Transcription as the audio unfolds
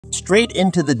Straight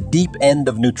into the deep end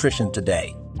of nutrition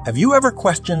today. Have you ever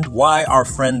questioned why our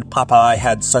friend Popeye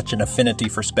had such an affinity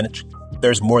for spinach?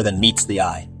 There's more than meets the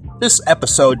eye. This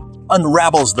episode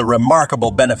unravels the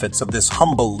remarkable benefits of this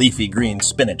humble leafy green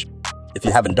spinach. If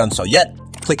you haven't done so yet,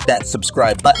 click that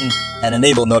subscribe button and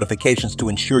enable notifications to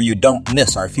ensure you don't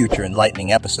miss our future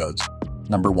enlightening episodes.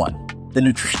 Number 1. The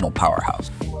nutritional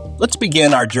powerhouse. Let's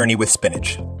begin our journey with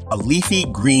spinach, a leafy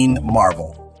green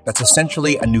marvel that's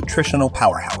essentially a nutritional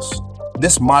powerhouse.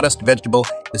 This modest vegetable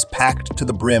is packed to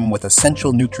the brim with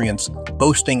essential nutrients,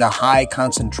 boasting a high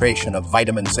concentration of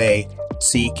vitamins A,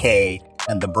 C, K,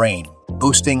 and the brain,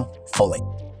 boosting folate.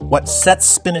 What sets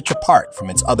spinach apart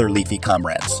from its other leafy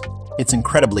comrades? Its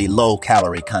incredibly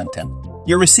low-calorie content.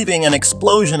 You're receiving an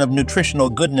explosion of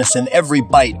nutritional goodness in every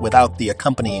bite without the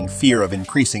accompanying fear of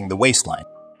increasing the waistline.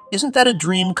 Isn't that a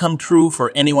dream come true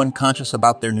for anyone conscious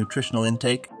about their nutritional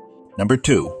intake? Number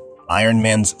 2. Iron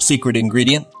Man's secret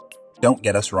ingredient? Don't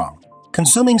get us wrong.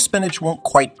 Consuming spinach won't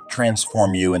quite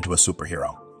transform you into a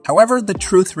superhero. However, the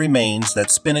truth remains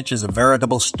that spinach is a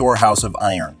veritable storehouse of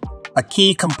iron, a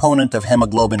key component of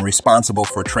hemoglobin responsible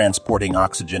for transporting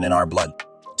oxygen in our blood.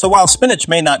 So while spinach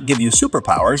may not give you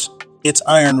superpowers, its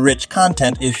iron-rich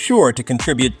content is sure to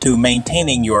contribute to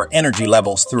maintaining your energy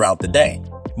levels throughout the day.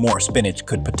 More spinach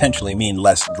could potentially mean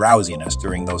less drowsiness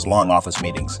during those long office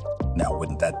meetings. Now,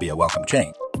 wouldn't that be a welcome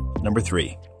change? Number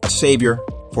 3. A savior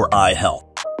for eye health.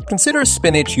 Consider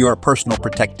spinach your personal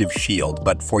protective shield,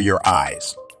 but for your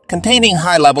eyes. Containing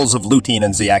high levels of lutein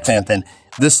and zeaxanthin,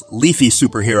 this leafy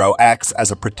superhero acts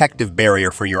as a protective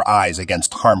barrier for your eyes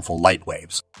against harmful light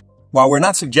waves. While we're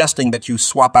not suggesting that you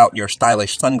swap out your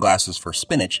stylish sunglasses for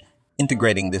spinach,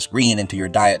 integrating this green into your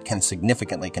diet can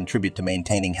significantly contribute to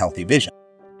maintaining healthy vision.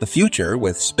 The future,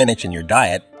 with spinach in your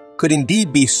diet, could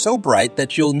indeed be so bright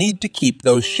that you'll need to keep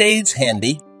those shades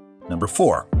handy. Number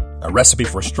 4. A recipe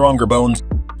for stronger bones.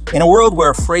 In a world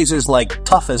where phrases like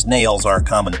tough as nails are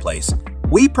commonplace,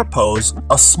 we propose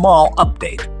a small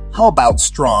update. How about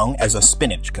strong as a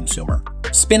spinach consumer?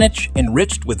 Spinach,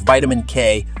 enriched with vitamin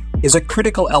K, is a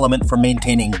critical element for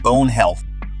maintaining bone health.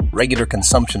 Regular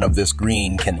consumption of this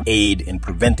green can aid in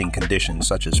preventing conditions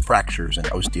such as fractures and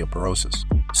osteoporosis.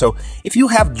 So, if you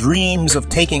have dreams of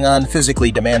taking on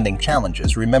physically demanding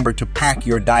challenges, remember to pack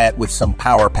your diet with some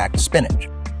power-packed spinach.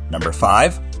 Number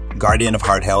 5, guardian of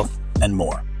heart health, and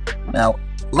more. Now,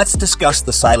 let's discuss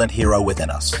the silent hero within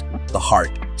us, the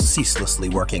heart, ceaselessly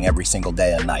working every single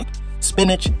day and night.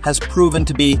 Spinach has proven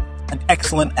to be an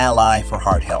excellent ally for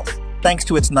heart health. Thanks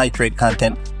to its nitrate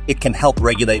content, it can help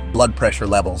regulate blood pressure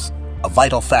levels, a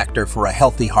vital factor for a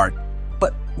healthy heart.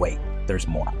 But wait, there's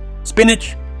more.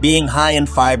 Spinach, being high in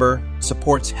fiber,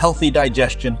 supports healthy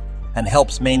digestion and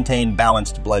helps maintain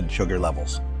balanced blood sugar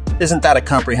levels. Isn't that a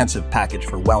comprehensive package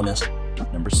for wellness?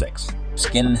 Number 6,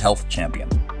 skin health champion.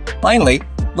 Finally,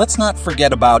 let's not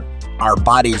forget about our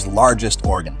body's largest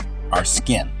organ, our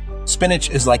skin. Spinach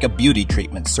is like a beauty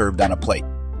treatment served on a plate.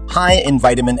 High in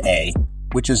vitamin A,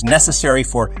 which is necessary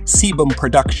for sebum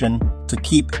production to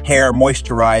keep hair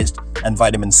moisturized, and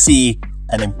vitamin C,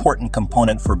 an important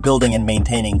component for building and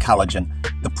maintaining collagen,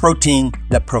 the protein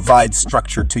that provides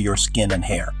structure to your skin and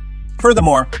hair.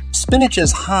 Furthermore, spinach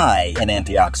is high in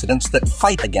antioxidants that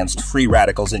fight against free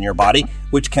radicals in your body,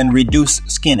 which can reduce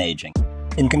skin aging.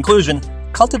 In conclusion,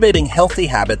 cultivating healthy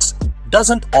habits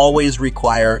doesn't always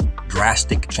require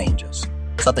drastic changes.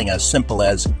 Something as simple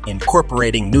as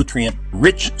incorporating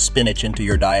nutrient-rich spinach into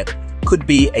your diet could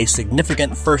be a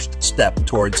significant first step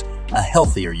towards a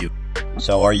healthier you.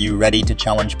 So are you ready to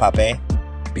challenge Popeye?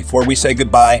 Before we say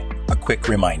goodbye, a quick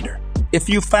reminder. If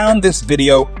you found this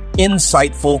video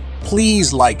insightful,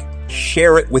 please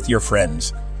share it with your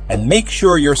friends, and make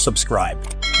sure you're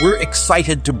subscribed. We're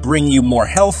excited to bring you more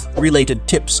health-related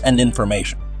tips and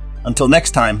information. Until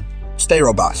next time, stay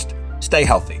robust, stay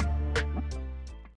healthy.